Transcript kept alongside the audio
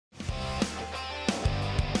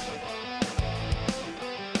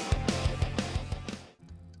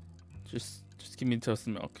Just give me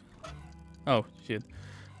toasted milk. Oh shit.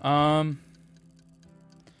 What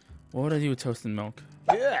would I do with toasted milk?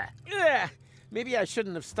 Ugh, ugh. Maybe I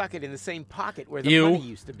shouldn't have stuck it in the same pocket where the Ew. money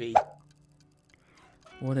used to be.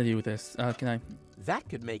 What would I do with this? Can I? That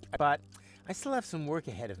could make, but I still have some work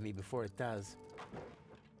ahead of me before it does.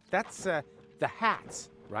 That's the hats,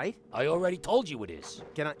 right? I already told you it is.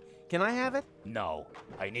 Can I have it? No,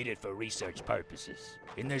 I need it for research purposes.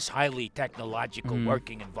 In this highly technological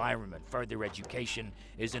working environment, further education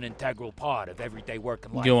is an integral part of everyday work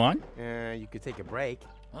and life. Go on. You could take a break.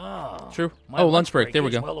 Ah, True. my Oh, lunch break. There we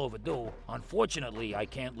is go. well overdue. Unfortunately, I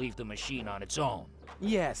can't leave the machine on its own.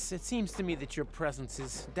 Yes, it seems to me that your presence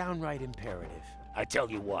is downright imperative. I tell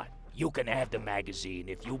you what, you can have the magazine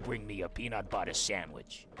if you bring me a peanut butter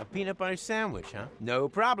sandwich. A peanut butter sandwich, huh? No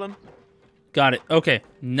problem. Got it. Okay.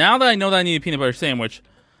 Now that I know that I need a peanut butter sandwich,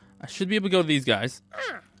 I should be able to go to these guys.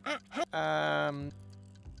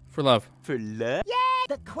 For love. For love? Yeah,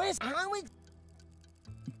 the quiz.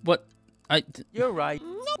 What? You're right.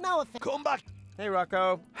 No offense. Come back. Hey,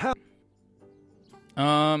 Rocco.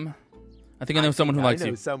 I think I know someone who likes I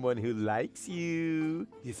know you. someone who likes you.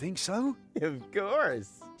 You think so? Of course.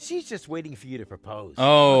 She's just waiting for you to propose.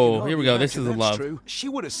 Oh, here we go. This is a That's love. true. She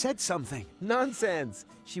would have said something. Nonsense.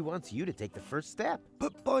 She wants you to take the first step.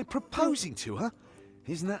 But by proposing to her,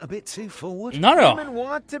 isn't that a bit too forward? Not at all. Women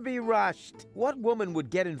want to be rushed. What woman would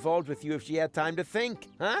get involved with you if she had time to think,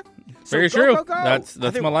 huh? So Very go, true. go, go. That's my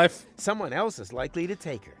Otherwise, life. Someone else is likely to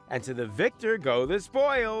take her. And to the victor go the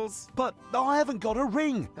spoils. But I haven't got a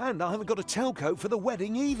ring, and I haven't got a tailcoat for the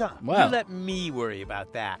wedding either. Wow. You let me worry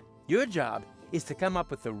about that. Your job is to come up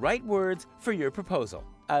with the right words for your proposal.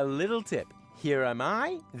 A little tip. Here am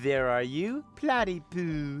I, there are you,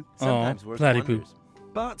 platypoo. Sometimes works platypoo. wonders.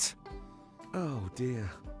 But, oh dear.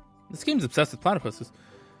 This game's obsessed with platypuses.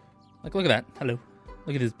 Like, look at that. Hello.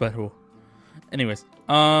 Look at his butthole. Anyways,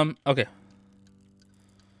 okay.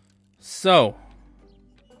 So,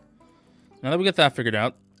 now that we got that figured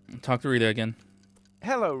out, talk to Rita again.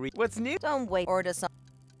 Hello, Reed. What's new? Don't wait or to some.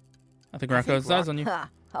 I think Rocco has eyes on you. Ha!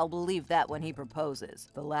 I'll believe that when he proposes.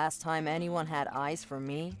 The last time anyone had eyes for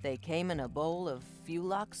me, they came in a bowl of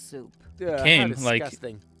Fulok soup. Came, how like-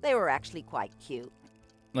 disgusting. They were actually quite cute.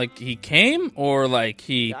 Like, he came, or like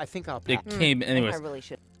he... Yeah, I think I'll It pass. came, anyways. I really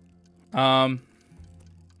should.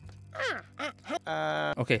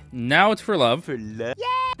 Okay, now it's for love. For love.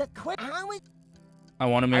 The quiz. I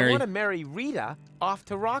want to I marry... want to marry Rita off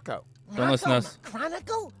to Rocco. Don't listen to us.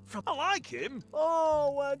 Chronicle from. I like him.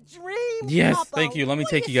 Oh, a dream. Yes, couple. thank you. Let me What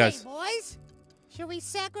take do you guys. say, boys? Should we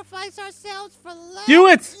sacrifice ourselves for love? Do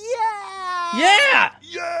it! Yeah. Yeah!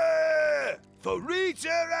 Yeah! For Rita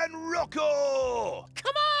and Rocco!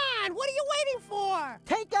 Come on. What are you waiting for?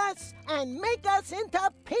 Take us and make us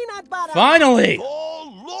into peanut butter. Finally! For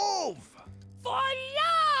love! For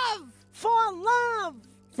love. For love.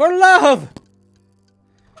 For love!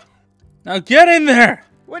 Now get in there!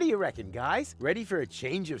 What do you reckon, guys? Ready for a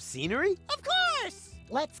change of scenery? Of course.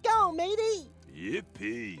 Let's go, matey.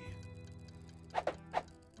 Yippee.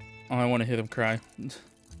 Oh, I want to hear them cry.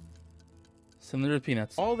 Similar to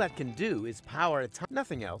peanuts. All that can do is power a time.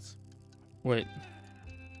 Nothing else. Wait.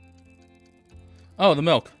 Oh, the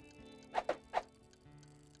milk.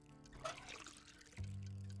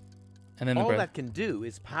 And then the All bread. that can do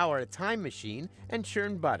is power a time machine and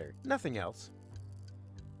churn butter. Nothing else.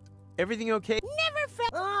 Everything okay? Never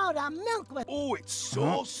felt. Oh, the milk was. Oh, it's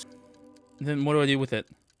sauce. Then what do I do with it?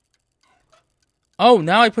 Oh,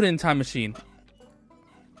 now I put it in time machine.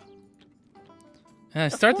 And I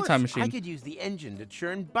start the Of time course, I machine. could use the engine to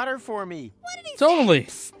churn butter for me. What did he Totally.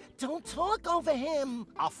 say? Psst, don't talk over him.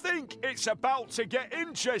 I think it's about to get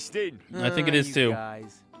interesting. I think it is you too.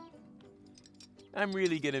 Guys. I'm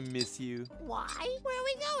really gonna miss you. Why? Where are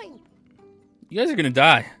we going? You guys are gonna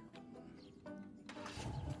die.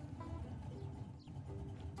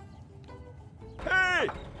 Hey,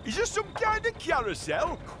 is this some kind of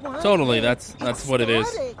carousel? Totally, that's what it is.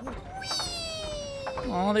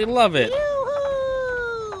 Oh, they love it.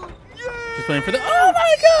 Yoo-hoo! Just waiting for the. Oh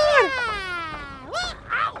my god!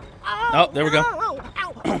 Ow, ow, Oh, there we go. Ow,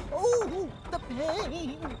 ow, ow. Ooh, the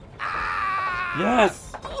pain.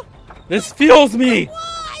 Yes. This fuels me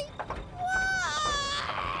Why?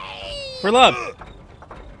 Why? for love.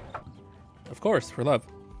 Of course, for love.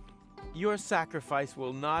 Your sacrifice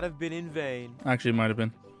will not have been in vain. Actually, it might have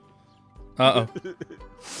been. Uh oh.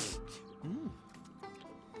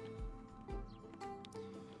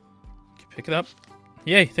 Pick it up.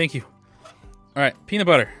 Yay! Thank you. All right, peanut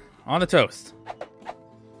butter on the toast.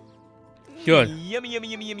 Good. Yummy, yummy,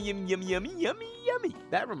 yummy, yummy, yummy, yummy, yummy, yummy, yummy.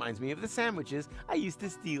 That reminds me of the sandwiches I used to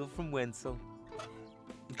steal from Wenzel.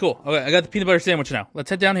 Cool. Okay, I got the peanut butter sandwich now. Let's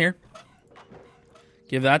head down here.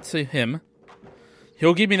 Give that to him.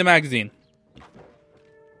 He'll give me the magazine.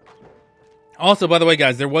 Also, by the way,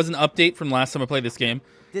 guys, there was an update from last time I played this game.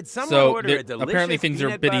 Did someone order a delicious apparently things are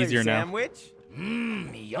a bit easier sandwich? now.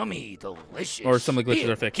 Mmm, yummy, delicious. Or some of the glitches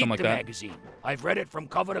Here, are fixed, keep something like the that. magazine. I've read it from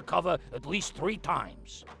cover to cover at least 3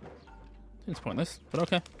 times. It's pointless, but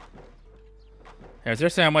okay. Here's your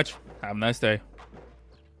sandwich. Have a nice day.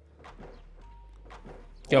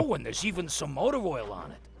 Go. Oh, and there's even some motor oil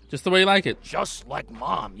on it. Just the way you like it. Just like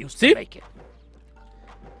Mom used See? to make it.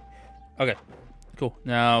 Okay. Cool.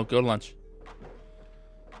 Now go to lunch.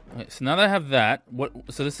 Okay, so now that I have that,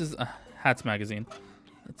 so this is a hats magazine.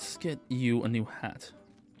 Let's get you a new hat.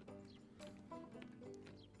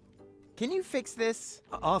 Can you fix this?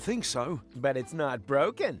 I think so. But it's not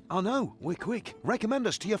broken. Oh no, we're quick. Recommend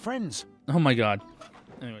us to your friends. Oh my god.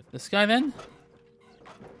 Anyway, this guy then?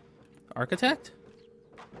 Architect?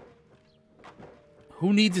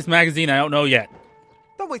 Who needs this magazine? I don't know yet.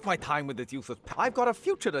 Don't waste my time with this useless. I've got a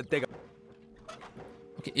future to dig up.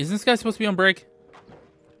 Okay, isn't this guy supposed to be on break?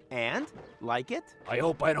 And? Like it? I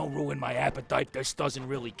hope I don't ruin my appetite. This doesn't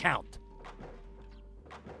really count.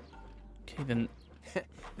 Okay, then.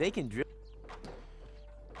 They can drill.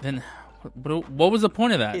 Then, what was the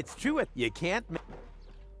point of that? It's true. You can't.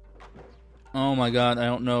 Oh my god, I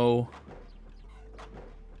don't know.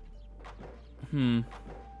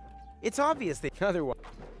 It's obvious the other one.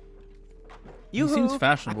 He seems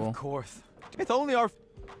fashionable. Of course. It's only our.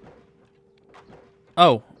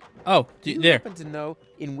 Oh, Do you there. happen to know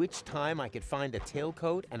in which time I could find a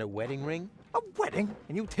tailcoat and a wedding ring? A wedding?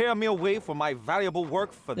 And you tear me away from my valuable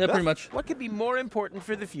work for Yeah, this? pretty much. What could be more important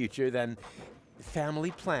for the future than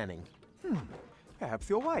family planning? Perhaps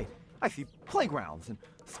you're right. I see playgrounds and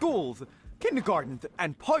schools, kindergartens,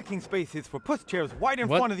 and parking spaces for pushchairs right in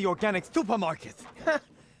What? front of the organic supermarkets.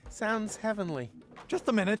 Sounds heavenly. Just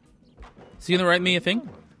a minute. Is he gonna write me a thing?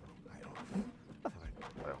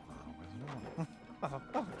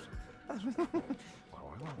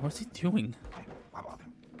 What's he doing?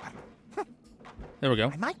 There we go.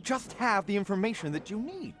 I might just have the information that you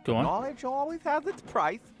need. Go on. Knowledge always has its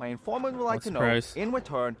price. My informant would like What's to the know, price? in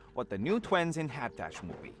return, what the new trends in hat dash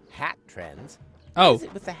will be. Hat trends? Oh. What is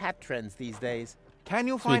it with the hat trends these days? Can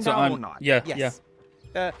you Sweet, find so out or not? Yeah, Yes.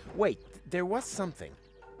 Wait, there was something.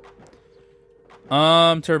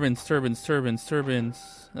 yeah. Turbines.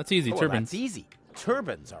 That's easy, Oh, well, turbines. that's easy.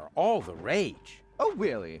 Turbines are all the rage. Oh,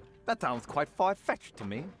 really? That sounds quite far-fetched to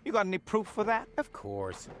me. You got any proof for that? Of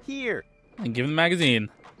course. Here. And give him the magazine.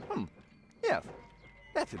 Yes.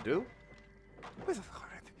 That should do.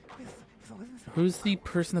 Who's the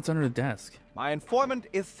person that's under the desk? My informant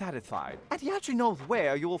is satisfied. And he actually knows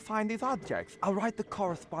where you will find these objects. I'll write the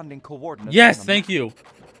corresponding coordinates. Yes, on the thank map. you.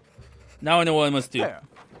 Now I know what I must do. There.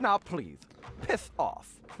 Now, please, piss off.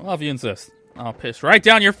 Well, if you insist. I'll piss right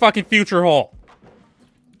down your fucking future hole.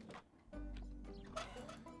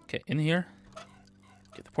 Okay, in here.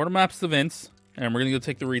 Get the portal maps to Vince, and we're gonna go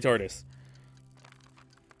take the retardus.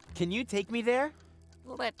 Can you take me there?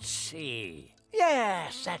 Let's see.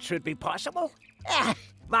 Yes, that should be possible.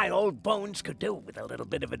 My old bones could do with a little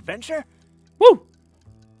bit of adventure. Woo!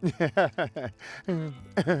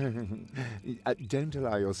 Don't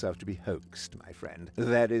allow yourself to be hoaxed, my friend.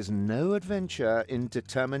 There is no adventure in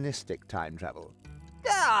deterministic time travel.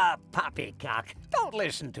 Ah, poppycock. Don't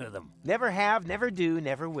listen to them. Never have, never do,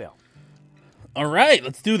 never will. All right,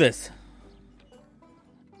 let's do this.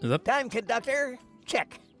 Is that? Time conductor,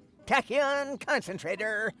 check. Tachyon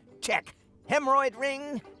concentrator, check. Hemorrhoid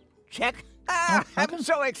ring, check. I'm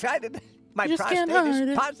so excited. My You just can't prostate hide is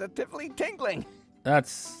it. positively tingling.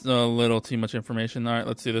 That's a little too much information. All right,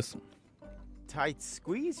 let's do this. Tight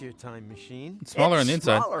squeeze your time machine. It's smaller on It's the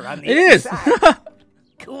inside. smaller on the It is. inside.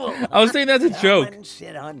 Cool. I was saying that's a Come joke. and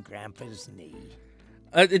sit on Grandpa's knee.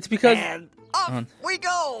 It's because And off we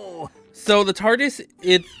go. so the TARDIS,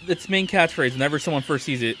 its main catchphrase whenever someone first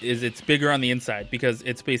sees it is it's bigger on the inside because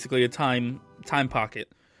it's basically a time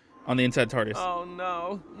pocket on the inside TARDIS. Oh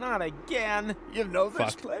no, not again. You know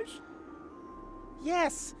this Fuck. place?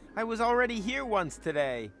 Yes, I was already here once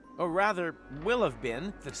today. Or rather, will have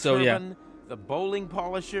been. The So, yeah. turbine, the bowling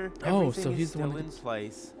polisher, Oh, everything so is he's the one still that in gets-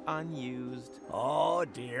 place, unused. Oh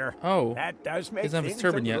dear. Oh. That does make Doesn't have his things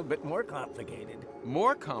turban a yet. little bit more complicated.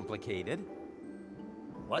 More complicated.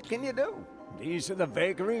 What can you do? These are the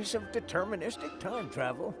vagaries of deterministic time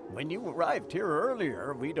travel. When you arrived here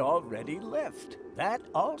earlier, we'd already left. That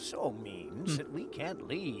also means that we can't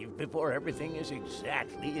leave before everything is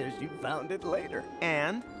exactly as you found it later.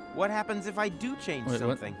 And what happens if I do change Wait,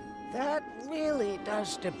 what? something? That really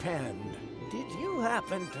does depend. Did you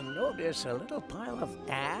happen to notice a little pile of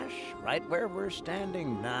ash right where we're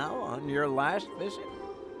standing now on your last visit?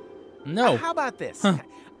 No. How about this?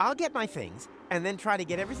 I'll get my things and then try to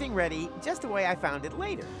get everything ready just the way I found it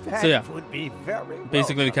later. That So, yeah. would be very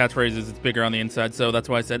Basically, the welcome. catchphrase is it's bigger on the inside, so that's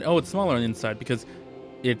why I said, oh, it's smaller on the inside, because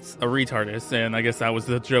it's a retardist, and I guess that was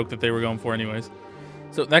the joke that they were going for anyways.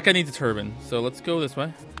 So that guy needs a turban, so let's go this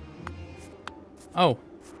way. Oh.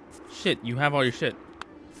 Shit, you have all your shit.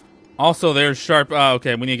 Also, there's sharp...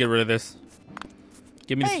 okay, we need to get rid of this.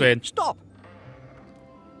 Give me the spade. Stop!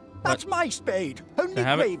 That's my spade. Only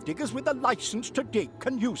have it? grave diggers with a license to dig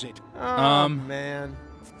can use it. Oh, man.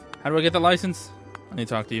 How do I get the license? I need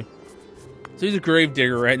to talk to you. So he's a grave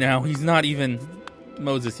digger right now. He's not even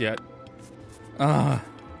Moses yet. Hello,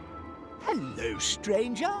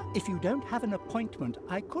 stranger. If you don't have an appointment,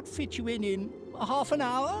 I could fit you in half an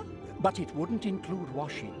hour, but it wouldn't include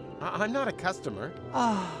washing. I'm not a customer.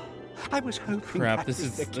 I was hoping Crap, that this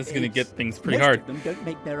was is the gonna case. get things pretty Most hard. of them don't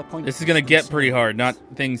make their appointments. This is gonna get pretty hard, not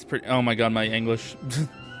things pretty... Oh my god, my English.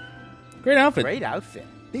 Great outfit. Great outfit.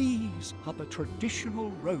 These are the traditional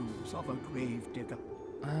robes of a grave digger.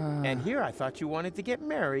 And here I thought you wanted to get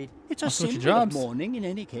married. It's a I'll switch symbol jobs. of mourning in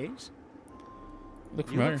any case. Look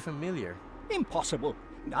You familiar. look familiar. Impossible.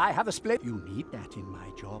 I have a split. You need that in my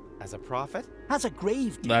job. As a prophet? As a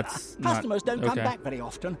grave digger, That's not- customers don't come okay. back very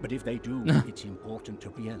often, but if they do, it's important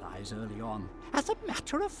to realize early on. As a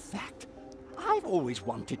matter of fact, I've always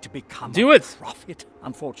wanted to become Do a it. prophet.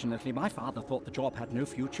 Unfortunately, my father thought the job had no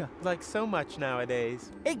future. Like so much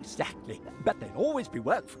nowadays. Exactly. But there'll always be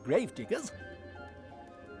work for grave diggers.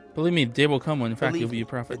 Believe me, the day will come when, in fact, Believe you'll be me, a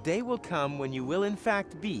prophet. The day will come when you will in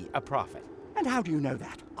fact be a prophet. And how do you know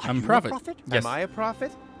that? Are I'm a you prophet. Yes. Am I a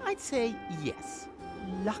prophet? I'd say yes.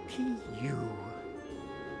 Lucky you.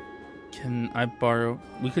 Can I borrow...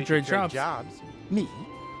 We could trade jobs. Me?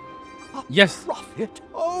 A Yes. prophet?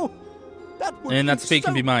 Oh, that would And be that spade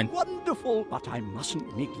can so be mine. Wonderful. But I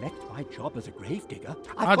mustn't neglect my job as a grave digger.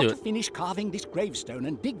 I've I'll got do to it. finish carving this gravestone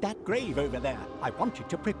and dig that grave over there. I wanted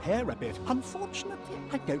to prepare a bit. Unfortunately,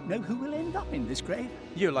 I don't know who will end up in this grave.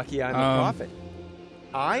 You're lucky I'm a prophet.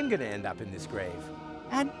 I'm going to end up in this grave.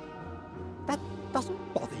 And that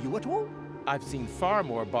doesn't bother you at all? I've seen far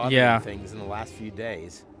more bothering Yeah. things in the last few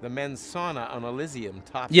days. The men's sauna on Elysium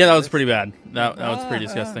topped Yeah, that was this. pretty bad. That was pretty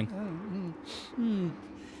disgusting.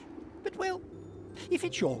 But, well, if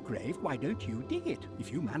it's your grave, why don't you dig it?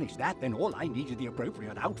 If you manage that, then all I need is the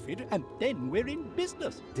appropriate outfit, and then we're in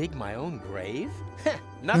business. Dig my own grave?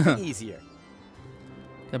 Nothing easier.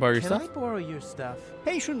 Can I borrow your Can stuff? I borrow your stuff?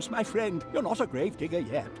 Patience, my friend. You're not a grave digger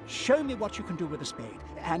yet. Show me what you can do with a spade,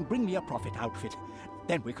 and bring me a prophet outfit.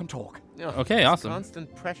 Then we can talk. Ugh, Okay, this awesome.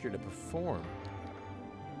 Constant pressure to perform.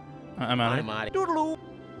 I'm out of I'm here. out of Doodaloo.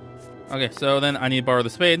 Okay, so then I need to borrow the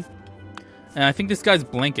spade. And I think this guy's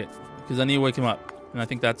blanket, because I need to wake him up. And I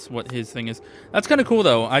think that's what his thing is. That's kind of cool,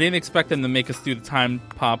 though. I didn't expect them to make us do the time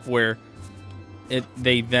pop where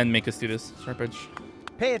they then make us do this. Sharp edge.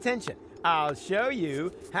 Pay attention. I'll show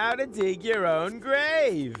you how to dig your own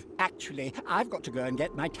grave. Actually, I've got to go and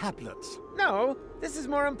get my tablets. No, this is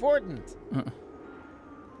more important.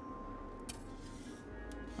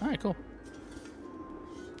 All right, cool.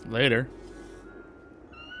 Later.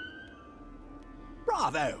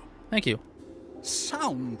 Bravo. Thank you.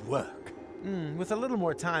 Sound work. With a little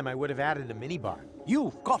more time, I would have added a minibar.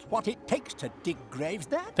 You've got what it takes to dig graves.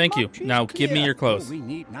 That Thank you. much is Now give me clear. your clothes. All we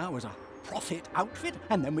need now is a prophet outfit,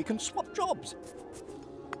 and then we can swap jobs.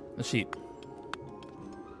 The sheet.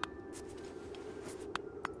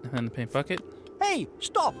 And then the paint bucket. Hey,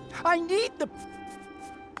 stop! I need the...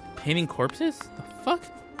 Painting corpses? The fuck?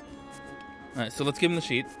 Alright, so let's give him the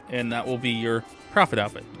sheet, and that will be your prophet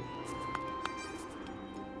outfit.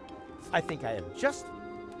 I think I have just...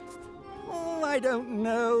 Oh, I don't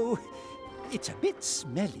know. It's a bit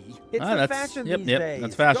smelly. It's Ah, the that's- fashion yep, these yep, days.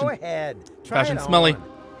 that's fashion. Go ahead. Try Fashion it smelly. on.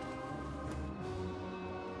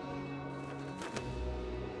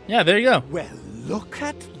 Yeah, there you go. Well, look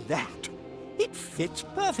at that. It fits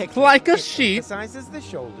perfectly. Like a It sheet. emphasizes the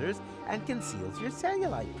shoulders and conceals your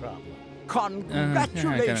cellulite problem.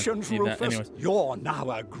 Congratulations, need that Rufus. anyways. You're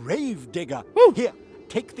now a grave digger. Woo! Here,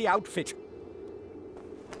 take the outfit.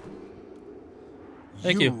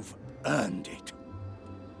 Thank you. You've earned it.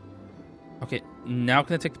 Okay, now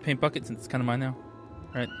can I take the paint bucket since it's kind of mine now?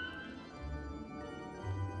 Right.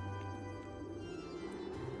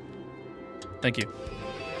 Thank you.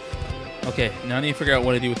 Okay, now I need to figure out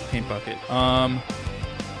what to do with the paint bucket.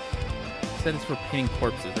 Said it's for painting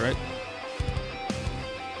corpses, right?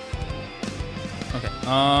 Okay.